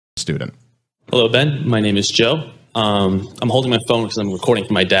student. Hello, Ben. My name is Joe. I'm holding my phone because I'm recording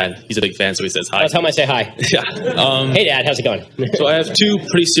for my dad. He's a big fan, so he says hi. Oh, tell him I say hi. Yeah. Hey, Dad. How's it going? So I have two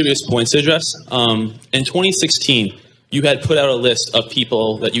pretty serious points to address. In 2016, you had put out a list of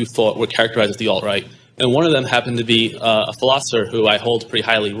people that you thought were characterized as the alt-right, and one of them happened to be a philosopher who I hold pretty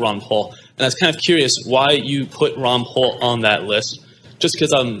highly, Ron Paul. And I was kind of curious why you put Ron Paul on that list. Just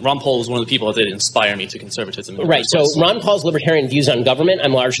because Ron Paul was one of the people that did inspire me to conservatism. Right. So Ron Paul's libertarian views on government,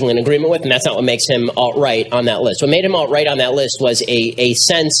 I'm largely in agreement with, and that's not what makes him alt-right on that list. What made him alt-right on that list was a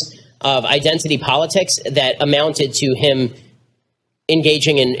sense of identity politics that amounted to him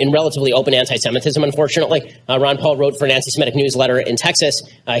engaging in relatively open anti-Semitism, unfortunately. Ron Paul wrote for an anti-Semitic newsletter in Texas.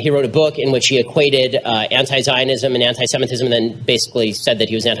 He wrote a book in which he equated anti-Zionism and anti-Semitism and then basically said that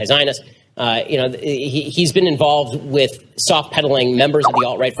he was anti-Zionist. He's been involved with soft peddling members of the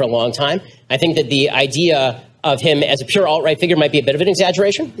alt-right for a long time. I think that the idea of him as a pure alt-right figure might be a bit of an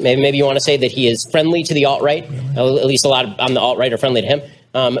exaggeration. Maybe you want to say that he is friendly to the alt-right. At least a lot on the alt-right are friendly to him.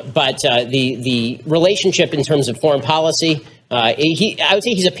 But the relationship in terms of foreign policy, I would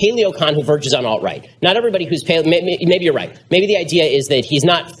say he's a paleocon who verges on alt-right. Not everybody who's maybe you're right. Maybe the idea is that he's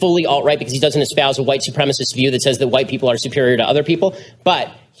not fully alt-right because he doesn't espouse a white supremacist view that says that white people are superior to other people.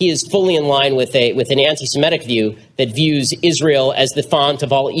 But he is fully in line with an anti-Semitic view that views Israel as the font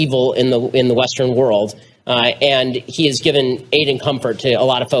of all evil in the Western world, and he has given aid and comfort to a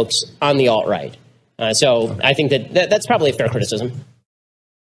lot of folks on the alt-right. So I think that's probably a fair criticism.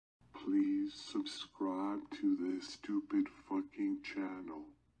 Please subscribe to this stupid fucking channel.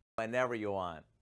 Whenever you want.